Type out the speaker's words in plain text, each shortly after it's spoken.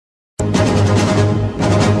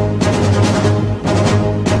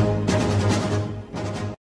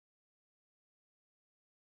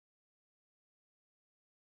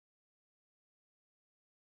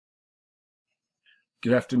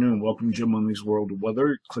Good afternoon. Welcome to Jim Munley's World of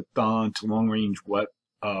Weather. Clicked on to long range weather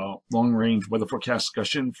forecast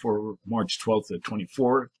discussion for March 12th to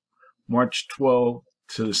 24th, March 12th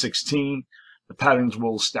to the 16th. The patterns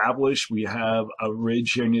will establish. We have a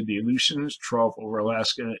ridge here near the Aleutians, trough over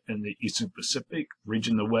Alaska and the Eastern Pacific, ridge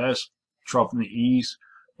in the west, trough in the east,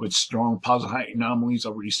 with strong positive height anomalies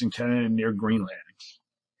over eastern Canada and near Greenland.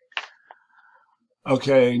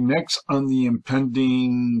 Okay, next on the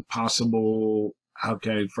impending possible, how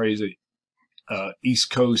can I phrase it,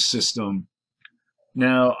 East Coast system.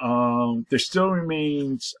 Now, there still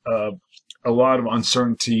remains a lot of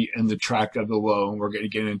uncertainty in the track of the low, and we're going to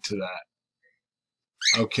get into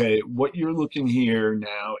that. Okay, what you're looking here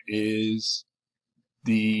now is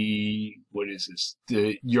the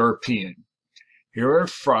European. Here are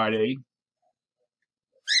Friday.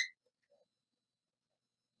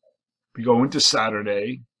 We go into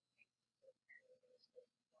Saturday.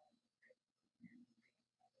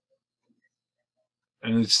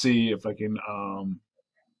 And let's see if I can,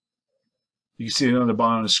 you can see it on the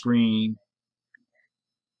bottom of the screen.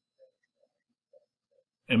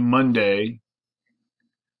 And Monday,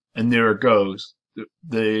 and there it goes.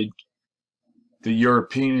 The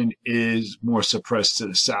European is more suppressed to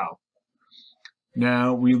the south.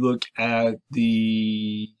 Now we look at let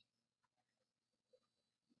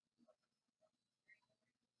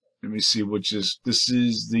me see, this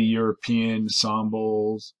is the European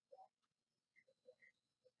ensembles.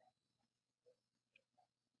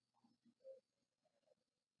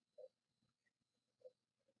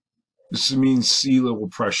 This means sea level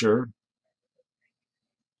pressure.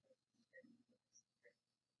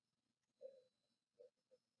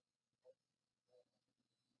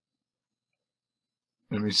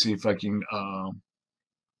 Let me see if I can,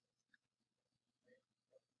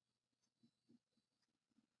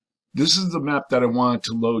 this is the map that I wanted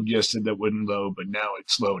to load yesterday that wouldn't load, but now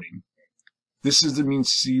it's loading. This is the mean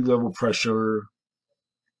sea level pressure.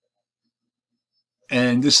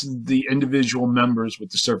 And this is the individual members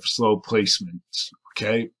with the surface low placements,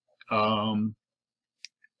 okay?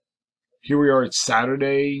 Here we are at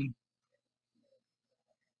Saturday,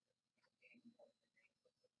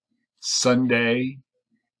 Sunday,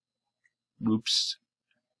 oops.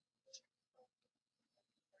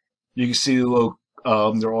 You can see the low,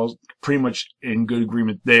 they're all pretty much in good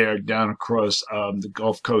agreement there, down across the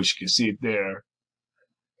Gulf Coast. You can see it there.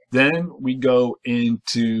 Then we go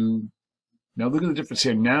into, now look at the difference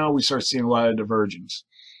here. Now we start seeing a lot of divergence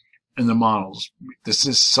in the models. This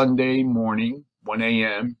is Sunday morning, 1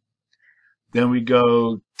 a.m. Then we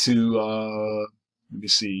go to, let me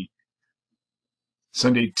see,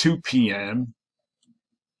 Sunday, 2 p.m.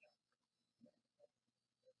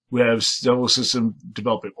 We have stellar system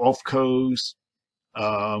developing off coast,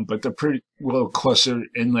 but they're pretty well clustered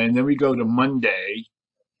inland. Then we go to Monday.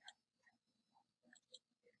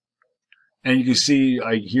 And you can see,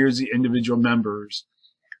 like, here's the individual members,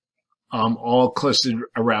 all clustered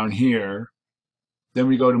around here. Then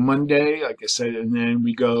we go to Monday, like I said, and then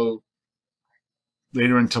we go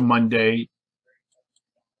later into Monday.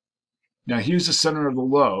 Now, here's the center of the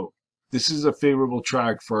low. This is a favorable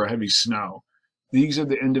track for heavy snow. These are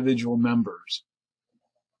the individual members.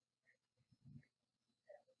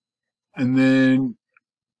 And then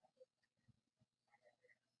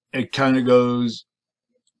it kind of goes,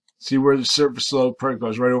 see where the surface low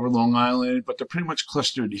goes right over Long Island, but they're pretty much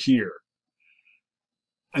clustered here.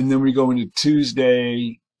 And then we go into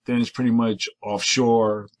Tuesday, then it's pretty much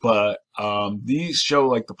offshore, but these show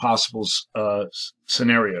like the possible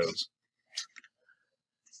scenarios.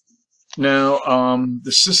 Now,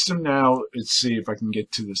 the system now, let's see if I can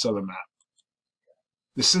get to this other map.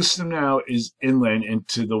 The system now is inland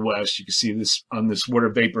into the west. You can see this on this water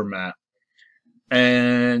vapor map.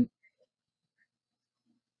 And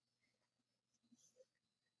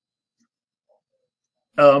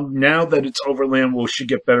now that it's overland, we should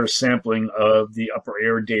get better sampling of the upper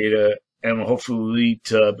air data and will hopefully lead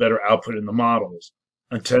to better output in the models.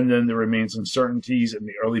 Until then, there remains uncertainties in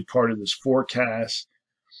the early part of this forecast.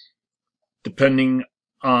 Depending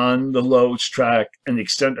on the low's track and the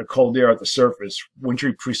extent of cold air at the surface,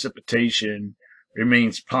 wintry precipitation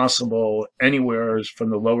remains possible anywhere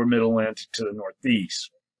from the lower mid-Atlantic to the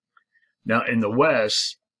northeast. Now, in the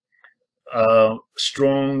west,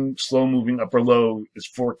 strong, slow-moving upper low is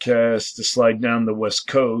forecast to slide down the west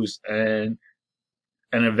coast and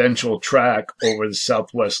an eventual track over the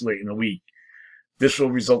southwest late in the week. This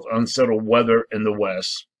will result in unsettled weather in the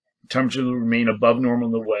west. Temperatures will remain above normal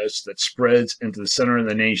in the west that spreads into the center of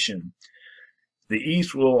the nation. The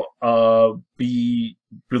east will be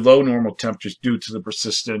below normal temperatures due to the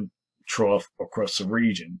persistent trough across the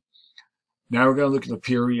region. Now we're going to look at the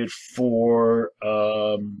period for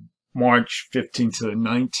March 15th to the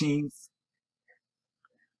 19th.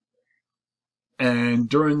 And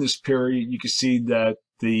during this period, you can see that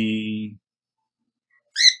the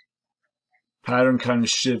pattern kind of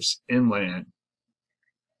shifts inland,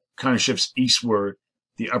 kind of shifts eastward.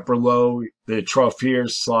 The upper low, the trough here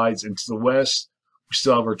slides into the west. We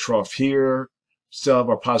still have our trough here. Still have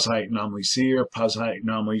our positive height anomalies here, positive height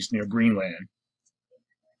anomalies near Greenland.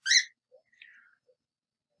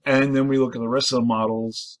 And then we look at the rest of the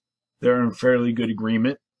models. They're in fairly good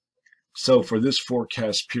agreement. So for this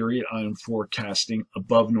forecast period, I am forecasting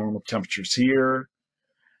above normal temperatures here.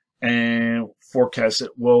 And forecast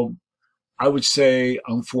it, well, I would say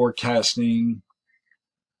I'm forecasting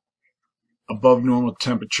above normal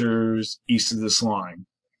temperatures east of this line.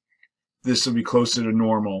 This will be closer to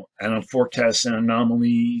normal. And I'm forecasting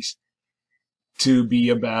anomalies to be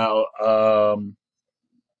about 4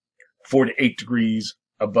 to 8 degrees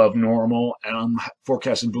above normal. And I'm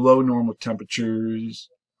forecasting below normal temperatures,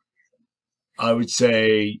 I would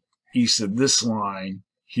say, east of this line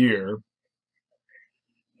here.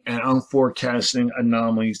 And I'm forecasting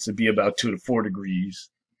anomalies to be about 2 to 4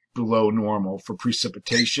 degrees below normal for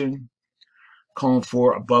precipitation. Calling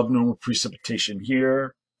for above normal precipitation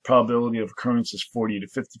here. Probability of occurrence is 40 to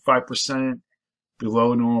 55%.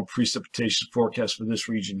 Below normal precipitation forecast for this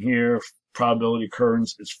region here. Probability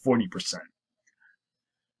occurrence is 40%.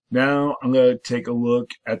 Now I'm going to take a look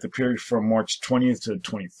at the period from March 20th to the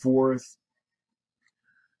 24th.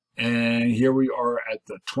 And here we are at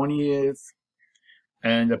the 20th.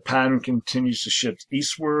 And the pattern continues to shift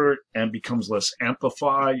eastward and becomes less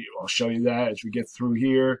amplified. I'll show you that as we get through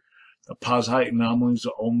here. The positive height anomalies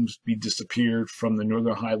will almost be disappeared from the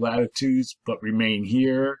northern high latitudes, but remain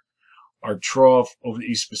here. Our trough over the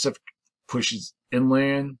East Pacific pushes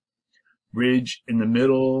inland, ridge in the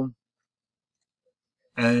middle,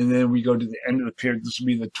 and then we go to the end of the period. This will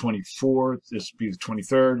be the 24th, this will be the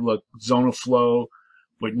 23rd. Look, zonal flow,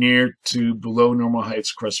 but near to below normal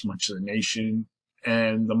heights across much of the nation.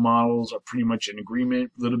 And the models are pretty much in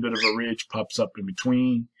agreement. A little bit of a ridge pops up in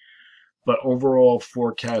between. But overall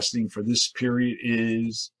forecasting for this period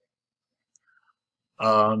is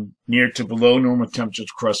near to below normal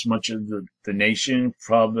temperatures across much of the nation.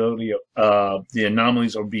 Probability of the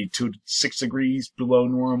anomalies will be 2 to 6 degrees below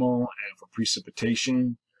normal, and for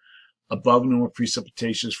precipitation, above normal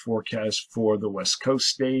precipitation is forecast for the West Coast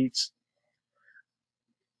states.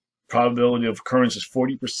 Probability of occurrence is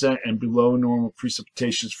 40%, and below normal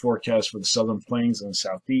precipitation is forecast for the southern plains and the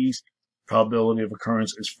southeast. Probability of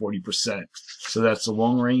occurrence is 40%. So that's the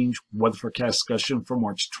long-range weather forecast discussion for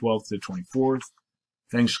March 12th to 24th.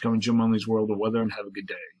 Thanks for coming to Jim Munley's World of Weather, and have a good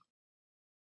day.